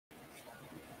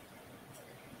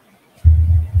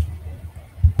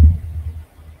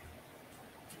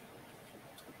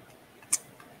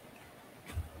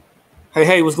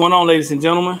Hey, what's going on, ladies and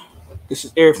gentlemen? This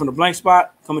is Eric from the Blank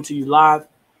Spot coming to you live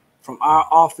from our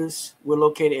office. We're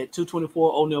located at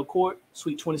 224 O'Neill Court,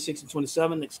 Suite 26 and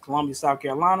 27, next Columbia, South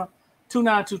Carolina,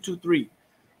 29223.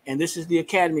 And this is the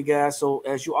Academy, guys. So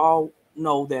as you all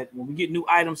know, that when we get new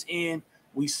items in,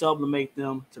 we sublimate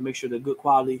them to make sure they're good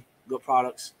quality, good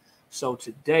products. So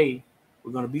today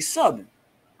we're going to be subbing.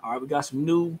 All right, we got some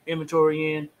new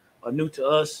inventory in, new to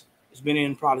us. It's been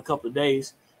in probably a couple of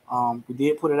days. We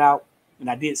did put it out, and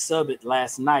I did sub it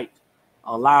last night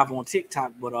live on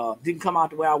TikTok, but didn't come out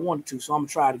the way I wanted to, so I'm going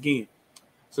to try it again.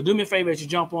 So do me a favor as you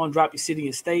jump on, drop your city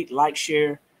and state, like,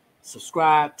 share,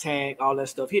 subscribe, tag, all that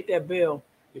stuff. Hit that bell.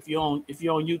 If you're on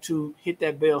YouTube, hit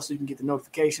that bell so you can get the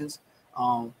notifications.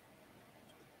 What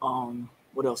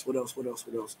else?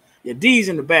 Yeah, D's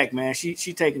in the back, man. She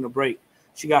taking a break.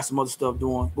 She got some other stuff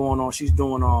going on. She's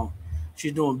doing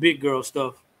big girl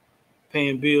stuff,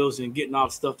 paying bills and getting all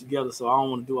the stuff together. So I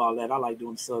don't want to do all that. I like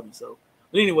doing the subbing. So,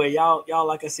 but anyway, y'all,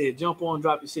 like I said, jump on,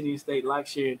 drop your city and state, like,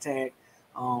 share, and tag,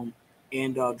 and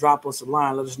drop us a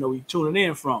line. Let us know where you're tuning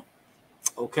in from.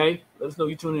 Okay, let us know where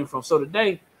you're tuning in from. So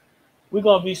today we're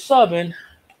gonna be subbing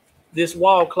this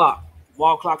wall clock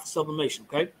for sublimation.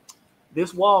 Okay,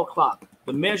 this wall clock.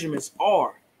 The measurements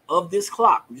are of this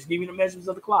clock. I'm just giving you the measurements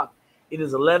of the clock. It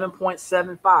is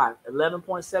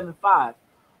 11.75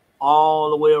 all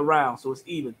the way around, so it's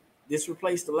even. This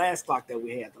replaced the last clock that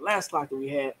we had. The last clock that we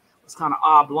had was kind of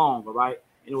oblong, all right,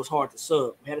 and it was hard to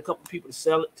sub. We had a couple people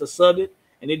to sub it,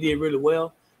 and they did really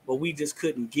well, but we just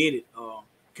couldn't get it.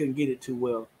 Too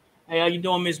well. Hey, how you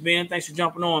doing, Miss Ben? Thanks for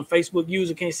jumping on. Facebook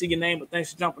user, can't see your name, but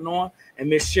thanks for jumping on. And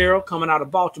Miss Cheryl coming out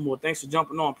of Baltimore, thanks for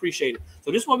jumping on. Appreciate it.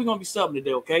 So this is what we're gonna be subbing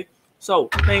today, okay? So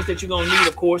things that you're gonna need,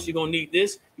 of course, you're gonna need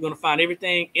this. You're gonna find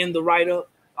everything in the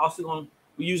write-up. Also gonna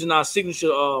be using our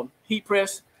signature heat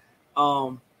press.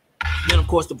 Then of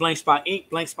course the blank spot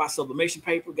ink, blank spot sublimation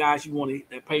paper. Guys, you want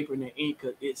that paper and that ink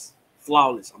because it's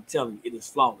flawless. I'm telling you, it is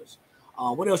flawless.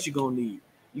 What else you gonna need?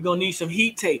 You're gonna need some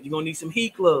heat tape. You're gonna need some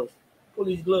heat gloves. Pull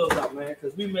these gloves out, man,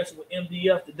 because we messing with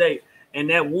MDF today, and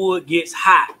that wood gets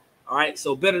hot. All right,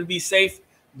 so better to be safe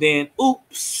than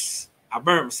oops, I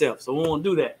burned myself. So we won't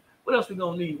do that. What else we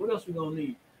gonna need?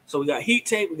 So we got heat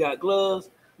tape, we got gloves,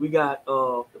 we got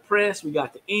the press, we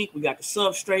got the ink, we got the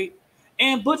substrate,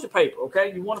 and butcher paper.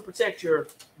 Okay, you want to protect your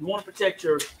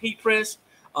heat press.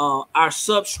 Our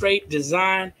substrate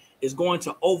design is going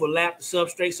to overlap the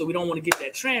substrate, so we don't want to get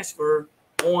that transfer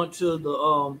onto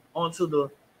the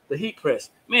heat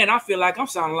press. Man, I feel like I'm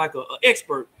sounding like an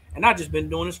expert, and I've just been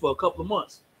doing this for a couple of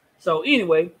months. So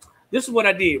anyway, this is what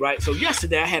I did, right? So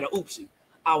yesterday I had an oopsie.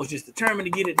 I was just determined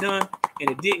to get it done,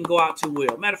 and it didn't go out too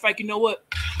well. Matter of fact, you know what?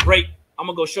 Great. I'm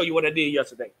going to go show you what I did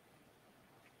yesterday.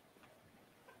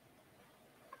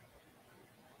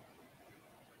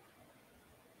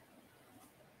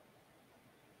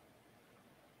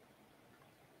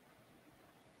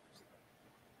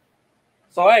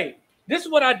 So, hey, this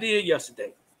is what I did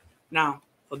yesterday. Now,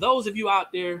 for those of you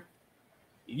out there,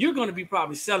 you're going to be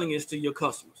probably selling this to your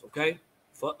customers, okay?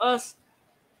 For us,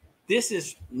 this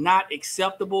is not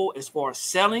acceptable as far as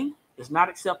selling. It's not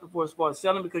acceptable as far as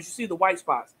selling because you see the white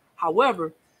spots.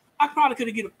 However, I probably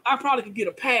could get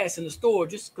a pass in the store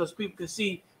just because people can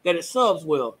see that it subs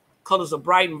well. Colors are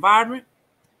bright and vibrant,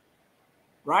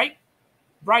 right?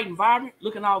 Bright and vibrant,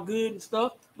 looking all good and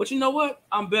stuff. But you know what?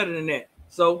 I'm better than that.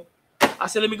 So I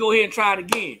said, let me go ahead and try it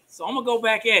again. So I'm going to go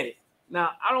back at it.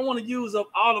 Now, I don't want to use up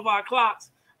all of our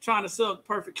clocks trying to sub the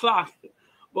perfect clock.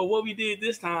 But what we did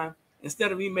this time,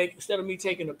 instead of me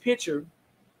taking a picture,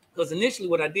 because initially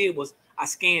what I did was I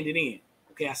scanned it in.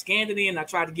 Okay, I scanned it in and I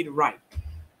tried to get it right.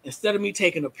 Instead of me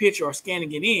taking a picture or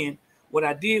scanning it in, what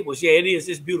I did was, yeah,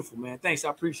 it's beautiful, man. Thanks, I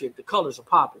appreciate it. The colors are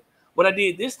popping. What I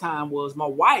did this time was my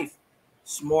wife,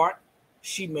 smart,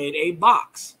 she made a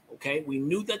box. Okay, we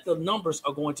knew that the numbers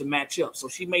are going to match up, so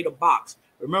she made a box.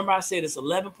 Remember I said it's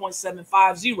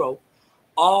 11.750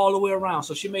 all the way around.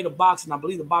 So she made a box, and I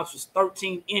believe the box was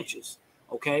 13 inches.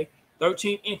 Okay,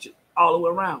 13 inches all the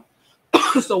way around.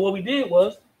 So what we did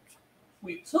was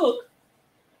we took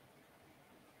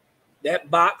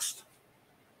that box,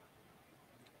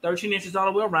 13 inches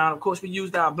all the way around. Of course, we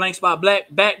used our blank spot black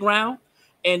background,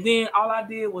 and then all I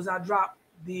did was I dropped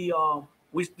the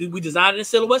we designed it in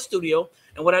Silhouette Studio,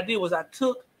 and what I did was I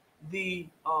took the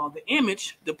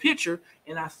image, the picture,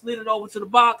 and I slid it over to the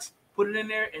box, put it in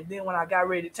there, and then when I got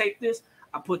ready to take this,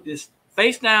 I put this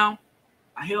face down,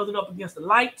 I held it up against the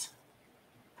light.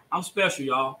 I'm special,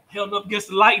 y'all. Held it up against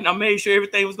the light, and I made sure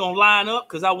everything was gonna line up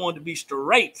because I wanted to be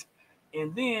straight.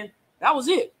 And then that was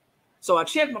it. So I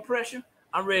checked my pressure.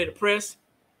 I'm ready to press,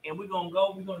 and we're gonna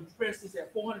press this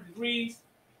at 400 degrees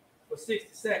for 60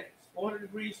 seconds. 400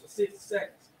 degrees for 60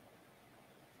 seconds.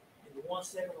 In 1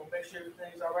 second, I'll make sure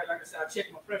everything's all right. Like I said, I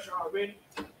checked my pressure already.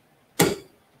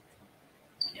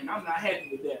 And I'm not happy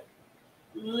with that.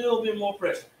 A little bit more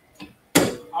pressure.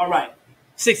 All right,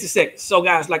 60 seconds. So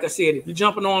guys, like I said, if you're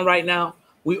jumping on right now,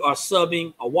 we are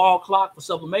subbing a wall clock for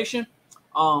sublimation.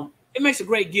 It makes a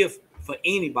great gift for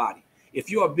anybody. If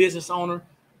you're a business owner,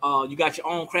 you got your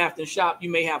own crafting shop, you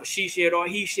may have a she shed or a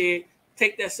he shed.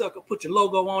 Take that sucker, put your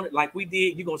logo on it like we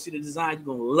did. You're going to see the design. You're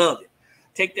going to love it.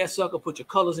 Take that sucker, put your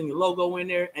colors and your logo in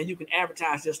there, and you can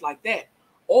advertise just like that.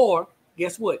 Or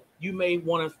guess what? You may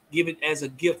want to give it as a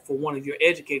gift for one of your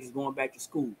educators going back to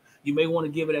school. You may want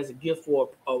to give it as a gift for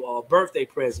a birthday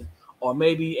present, or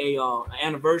maybe an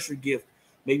anniversary gift.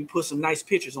 Maybe put some nice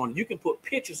pictures on it. You can put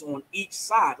pictures on each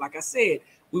side. Like I said,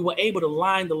 we were able to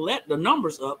line the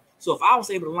numbers up. So if I was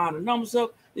able to line the numbers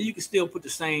up, then you can still put the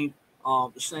same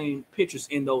pictures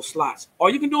in those slots,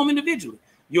 or you can do them individually.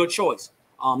 Your choice.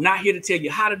 I'm not here to tell you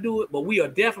how to do it, but we are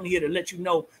definitely here to let you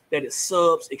know that it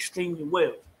subs extremely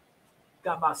well.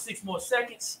 Got about 6 more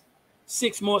seconds.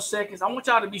 6 more seconds. I want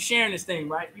y'all to be sharing this thing,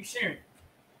 right? Be sharing,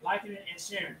 liking it and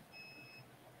sharing.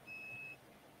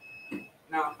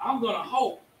 Now I'm gonna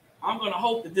hope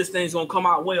that this thing's gonna come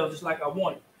out well, just like I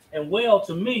want it. And well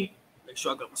to me, make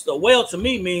sure I got my stuff. Well to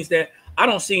me means that I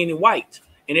don't see any white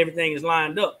and everything is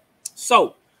lined up.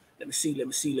 So let me see.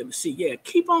 Yeah,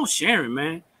 keep on sharing,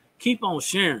 man. Keep on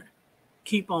sharing.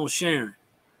 Keep on sharing.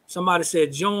 Somebody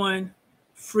said join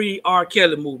free R.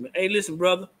 Kelly movement. Hey, listen,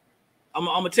 brother. I'm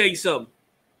gonna tell you something.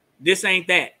 This ain't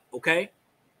that, okay?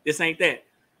 This ain't that.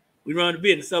 We run the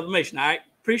business sublimation, all right?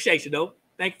 Appreciate you though.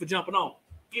 Thank you for jumping on.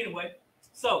 Anyway,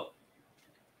 so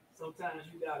sometimes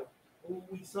you gotta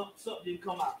something didn't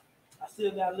come out. I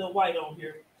still got a little white on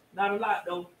here. Not a lot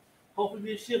though. Hopefully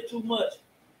didn't shift too much.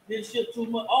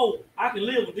 Oh, I can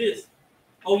live with this.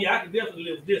 Oh yeah, I can definitely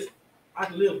live with this. I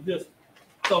can live with this.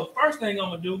 So first thing I'm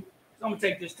gonna do is I'm gonna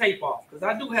take this tape off because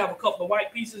I do have a couple of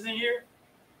white pieces in here,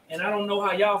 and I don't know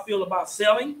how y'all feel about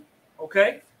selling.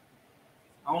 Okay,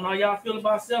 I don't know how y'all feel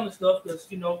about selling stuff because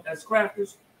you know, as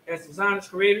crafters, as designers,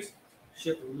 creators,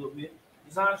 shift it a little bit.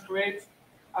 Designers, creators,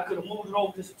 I could have moved it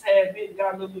over just a tad bit and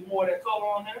got a little bit more of that color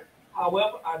on there.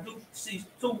 However, I do see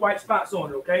 2 white spots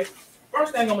on it. Okay,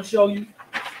 first thing I'm gonna show you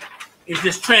is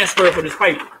this transfer for this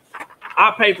paper.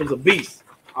 Our paper is a beast.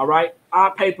 All right,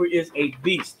 our paper is a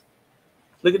beast.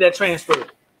 Look at that transfer.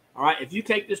 All right, if you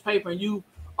take this paper and you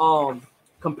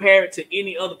compare it to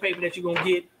any other paper that you're gonna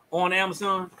get on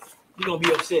Amazon, you're gonna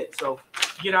be upset. So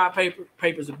get our paper.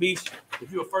 Paper's a beast.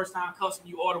 If you're a first-time customer,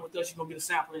 you order with us, you're gonna get a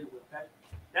sample anyway. Okay,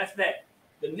 that's that.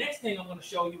 The next thing I'm gonna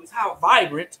show you is how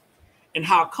vibrant and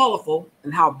how colorful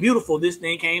and how beautiful this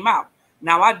thing came out.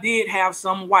 Now I did have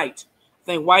some white. I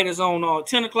think white is on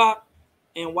 10 o'clock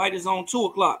and white is on 2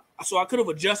 o'clock. So I could have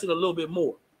adjusted a little bit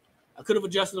more. I'm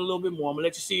gonna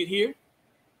let you see it here,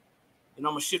 and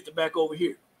I'm gonna shift it back over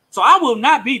here. So I will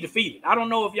not be defeated. I don't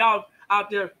know if y'all out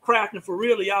there crafting for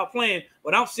real or y'all playing,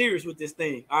 but I'm serious with this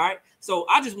thing. All right. So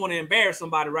I just want to embarrass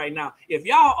somebody right now. If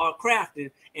y'all are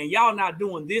crafting and y'all not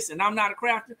doing this, and I'm not a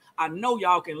crafter, I know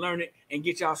y'all can learn it and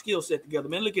get y'all skill set together.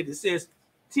 Man, look at this. It says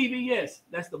TBS.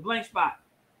 That's the blank spot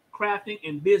Crafting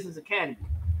and Business Academy.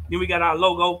 Then we got our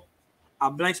logo,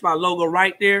 our blank spot logo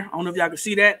right there. I don't know if y'all can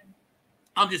see that.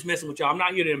 I'm just messing with y'all. I'm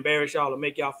not here to embarrass y'all or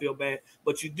make y'all feel bad,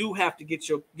 but you do have to get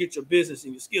your business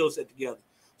and your skill set together.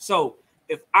 So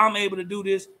if I'm able to do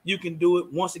this, you can do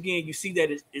it. Once again, you see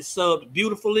that it's subbed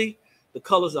beautifully. The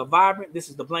colors are vibrant. This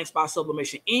is the blank spot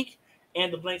sublimation ink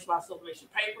and the blank spot sublimation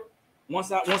paper. Once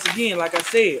again, like I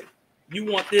said, you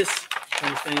want this,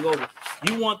 turn this thing over.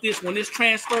 You want this when this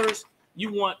transfers,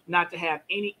 you want not to have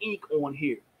any ink on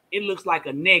here. It looks like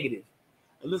a negative.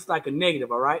 It looks like a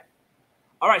negative, all right?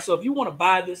 All right, so if you want to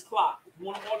buy this clock, if you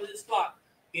want to order this clock,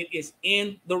 it is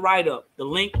in the write-up. The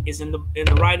link is in the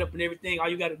write-up and everything. All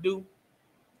you got to do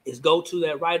is go to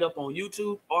that write-up on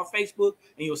YouTube or Facebook,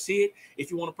 and you'll see it.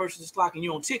 If you want to purchase this clock and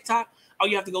you're on TikTok, all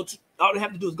you have to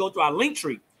do is go to our link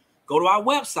tree, go to our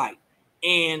website,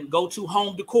 and go to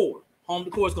Home Decor. Home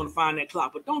Decor is going to find that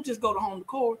clock, but don't just go to Home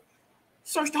Decor.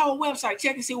 Search the whole website,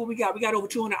 check and see what we got. We got over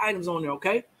 200 items on there,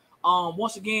 okay?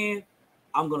 Once again,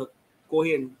 I'm going to go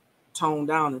ahead and tone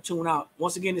down and tune out.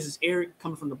 Once again, this is Eric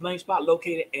coming from the blank spot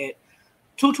located at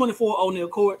 224 O'Neill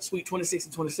Court, Suite 26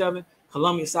 and 27,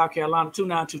 Columbia, South Carolina,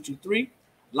 29223.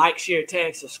 Like, share,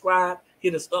 tag, subscribe.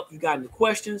 Hit us up if you got any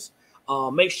questions.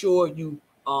 Make sure you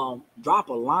drop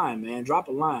a line, man. Drop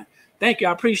a line. Thank you.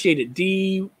 I appreciate it.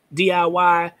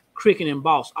 DIY, Cricket, and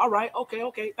Boss. All right.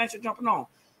 Okay. Thanks for jumping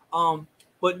on.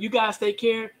 But you guys take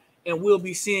care, and we'll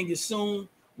be seeing you soon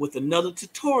with another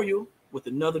tutorial, with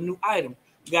another new item.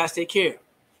 You guys take care.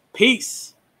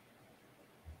 Peace.